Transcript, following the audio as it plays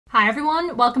Hi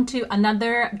everyone, welcome to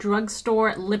another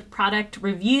drugstore lip product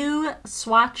review,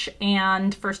 swatch,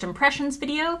 and first impressions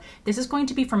video. This is going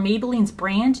to be from Maybelline's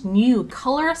brand new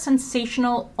Color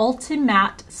Sensational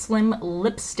ULTIMATTE Slim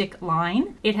Lipstick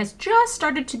line. It has just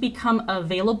started to become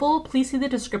available. Please see the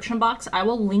description box. I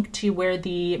will link to where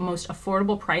the most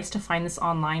affordable price to find this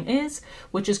online is,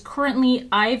 which is currently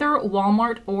either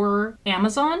Walmart or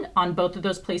Amazon. On both of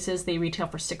those places, they retail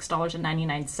for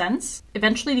 $6.99.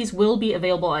 Eventually, these will be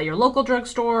available at your local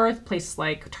drugstore, places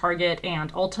like Target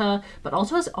and Ulta, but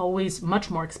also is always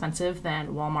much more expensive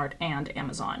than Walmart and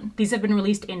Amazon. These have been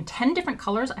released in 10 different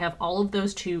colors. I have all of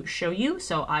those to show you,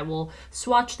 so I will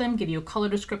swatch them, give you a color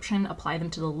description, apply them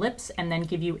to the lips, and then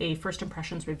give you a first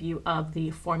impressions review of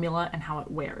the formula and how it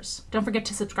wears. Don't forget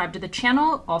to subscribe to the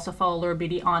channel. Also follow Allura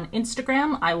Beauty on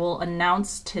Instagram. I will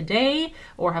announce today,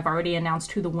 or have already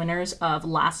announced, who the winners of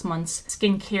last month's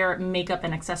skincare, makeup,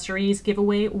 and accessories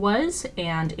giveaway was,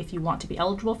 and if you want to be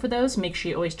eligible for those, make sure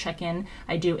you always check in.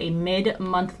 I do a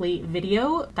mid-monthly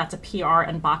video. That's a PR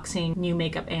unboxing, new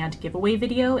makeup, and giveaway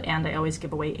video, and I always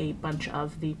give away a bunch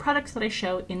of the products that I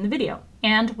show in the video.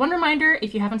 And one reminder,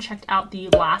 if you haven't checked out the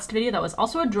last video, that was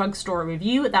also a drugstore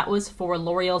review. That was for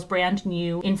L'Oreal's brand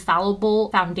new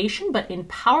Infallible foundation, but in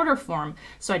powder form.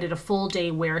 So I did a full day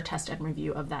wear test and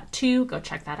review of that too. Go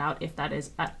check that out if that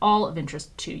is at all of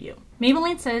interest to you.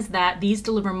 Maybelline says that these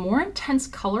deliver more intense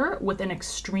color with an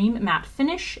extreme matte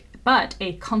finish, but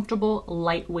a comfortable,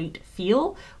 lightweight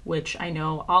feel, which I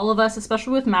know all of us,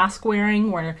 especially with mask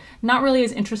wearing, we're not really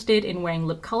as interested in wearing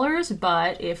lip colors,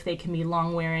 but if they can be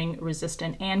long wearing,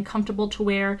 resistant, and comfortable to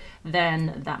wear,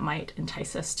 then that might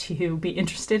entice us to be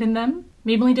interested in them.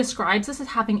 Maybelline describes this as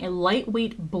having a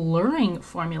lightweight blurring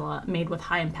formula made with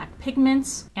high impact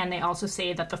pigments, and they also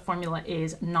say that the formula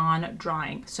is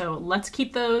non-drying. So let's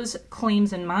keep those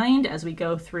claims in mind as we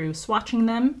go through swatching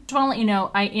them. Just want to let you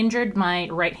know, I injured my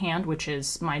right hand, which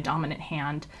is my dominant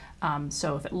hand.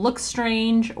 So if it looks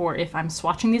strange or if I'm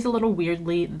swatching these a little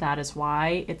weirdly, that is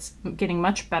why. It's getting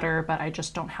much better, but I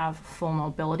just don't have full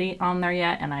mobility on there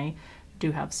yet, and I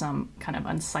do have some kind of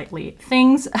unsightly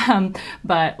things.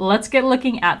 But let's get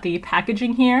looking at the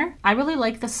packaging here. I really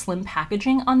like the slim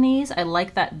packaging on these. I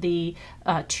like that the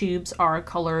tubes are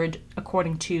colored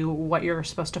according to what you're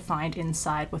supposed to find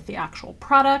inside with the actual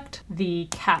product. The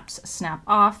caps snap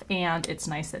off, and it's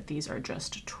nice that these are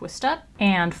just twist up.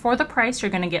 And for the price, you're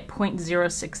gonna get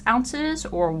 0.06 ounces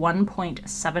or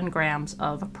 1.7 grams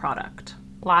of product.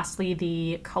 Lastly,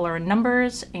 the color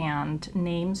numbers and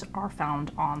names are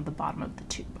found on the bottom of the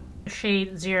tube.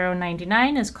 Shade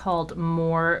 099 is called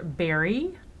More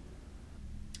Berry,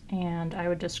 and I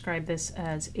would describe this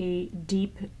as a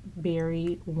deep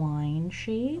berry wine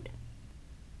shade.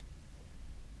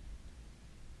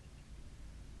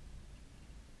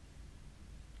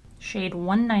 Shade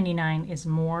 199 is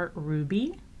More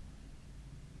Ruby,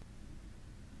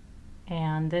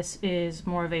 and this is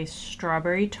more of a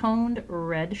strawberry toned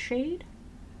red shade.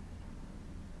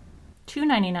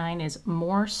 299 is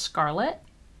More Scarlet,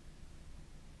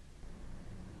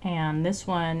 and this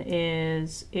one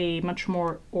is a much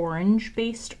more orange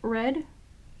based red.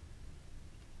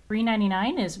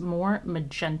 399 is More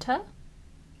Magenta.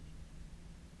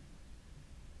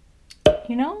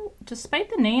 You know, despite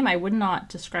the name, I would not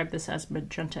describe this as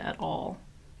magenta at all.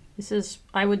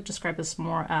 I would describe this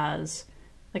more as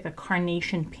like a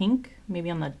carnation pink, maybe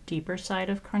on the deeper side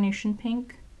of carnation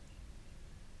pink.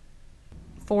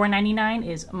 499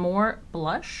 is More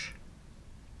Blush.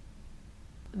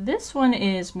 This one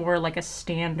is more like a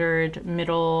standard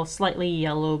middle, slightly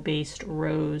yellow based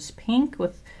rose pink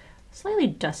with slightly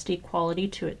dusty quality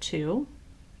to it too.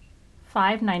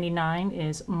 599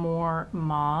 is More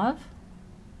Mauve.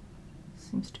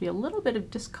 Seems to be a little bit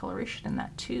of discoloration in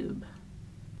that tube.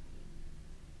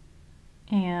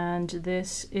 And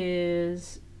this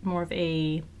is more of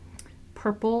a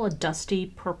purple, a dusty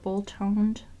purple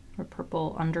toned or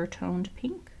purple undertoned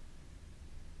pink.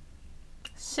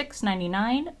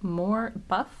 699, More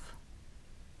Buff.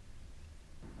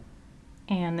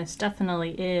 And this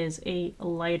definitely is a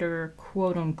lighter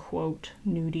quote unquote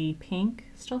nudie pink.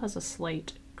 Still has a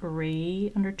slight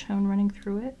gray undertone running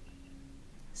through it.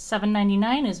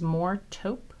 799 is More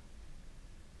Taupe.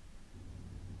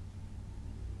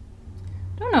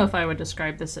 I don't know if I would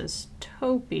describe this as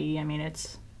taupey. I mean,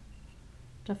 it's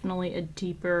definitely a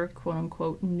deeper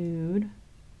quote-unquote nude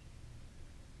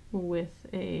with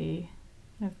a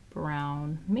kind of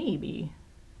brown, maybe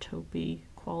taupey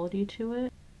quality to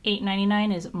it.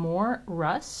 899 is More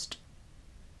Rust.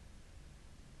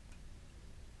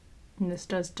 And this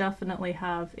does definitely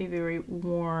have a very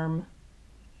warm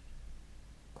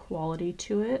quality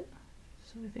to it.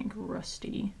 So I think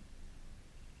rusty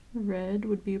red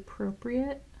would be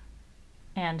appropriate.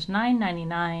 And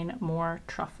 $9.99 more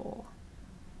truffle.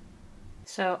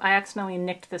 So I accidentally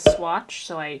nicked this swatch,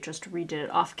 so I just redid it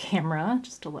off camera,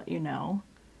 just to let you know.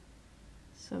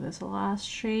 So this last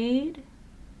shade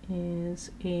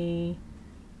is a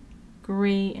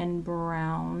gray and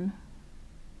brown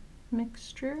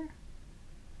mixture.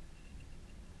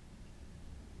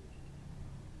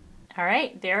 All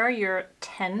right, there are your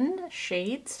 10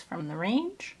 shades from the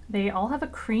range. They all have a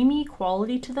creamy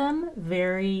quality to them,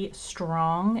 very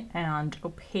strong and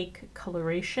opaque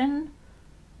coloration.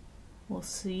 We'll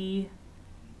see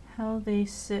how they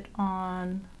sit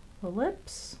on the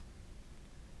lips.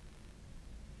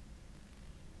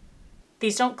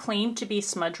 These don't claim to be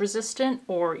smudge resistant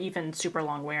or even super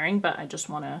long wearing, but I just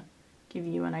want to give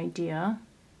you an idea.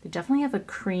 They definitely have a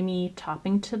creamy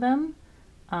topping to them.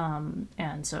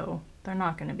 And so they're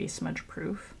not going to be smudge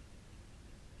proof.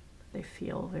 They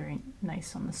feel very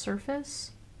nice on the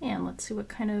surface. And let's see what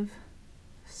kind of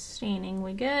staining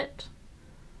we get,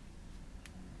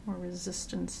 or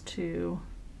resistance to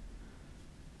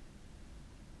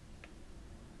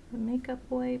the makeup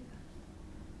wipe.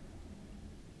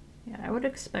 Yeah, I would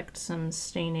expect some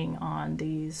staining on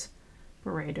these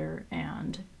brighter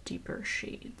and deeper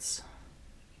shades.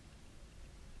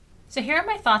 So here are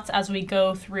my thoughts as we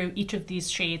go through each of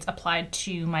these shades applied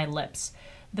to my lips.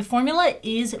 The formula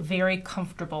is very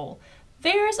comfortable.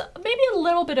 There's maybe a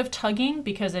little bit of tugging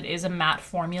because it is a matte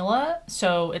formula,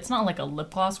 so it's not like a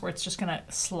lip gloss where it's just gonna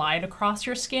slide across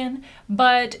your skin,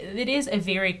 but it is a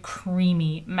very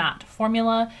creamy matte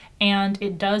formula, and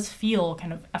it does feel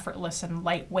kind of effortless and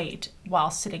lightweight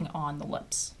while sitting on the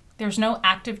lips. There's no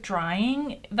active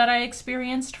drying that I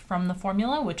experienced from the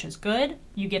formula, which is good.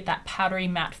 You get that powdery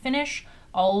matte finish.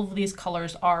 All of these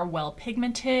colors are well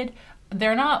pigmented.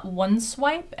 They're not one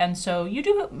swipe, and so you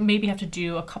do maybe have to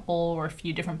do a couple or a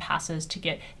few different passes to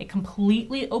get a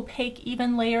completely opaque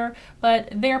even layer, but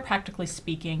they're practically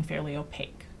speaking fairly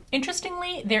opaque.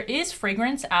 Interestingly, there is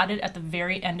fragrance added at the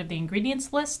very end of the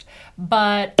ingredients list,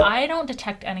 but I don't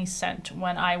detect any scent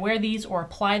when I wear these or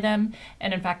apply them.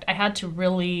 And in fact, I had to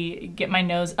really get my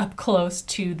nose up close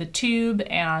to the tube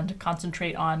and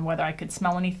concentrate on whether I could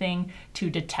smell anything to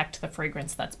detect the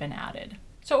fragrance that's been added.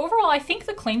 So overall, I think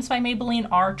the claims by Maybelline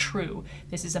are true.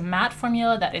 This is a matte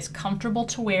formula that is comfortable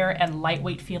to wear and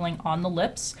lightweight feeling on the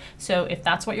lips. So if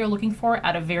that's what you're looking for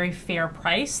at a very fair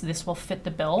price, this will fit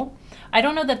the bill. I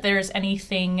don't know that there's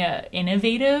anything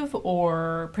innovative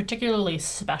or particularly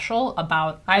special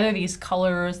about either these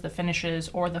colors, the finishes,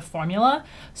 or the formula.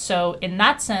 So in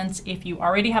that sense, if you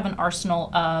already have an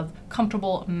arsenal of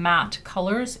comfortable matte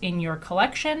colors in your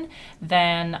collection,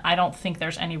 then I don't think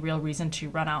there's any real reason to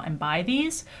run out and buy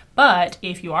these. But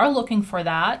if you are looking for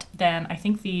that, then I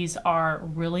think these are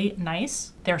really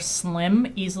nice. They're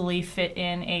slim, easily fit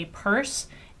in a purse,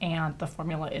 and the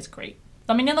formula is great.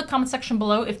 Let me know in the comment section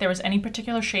below if there was any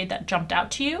particular shade that jumped out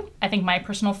to you. I think my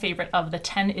personal favorite of the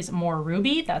 10 is More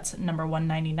Ruby. That's number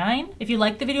 199. If you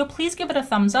liked the video, please give it a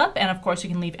thumbs up. And of course, you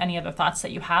can leave any other thoughts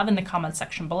that you have in the comment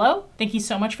section below. Thank you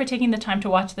so much for taking the time to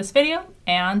watch this video,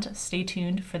 and stay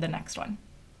tuned for the next one.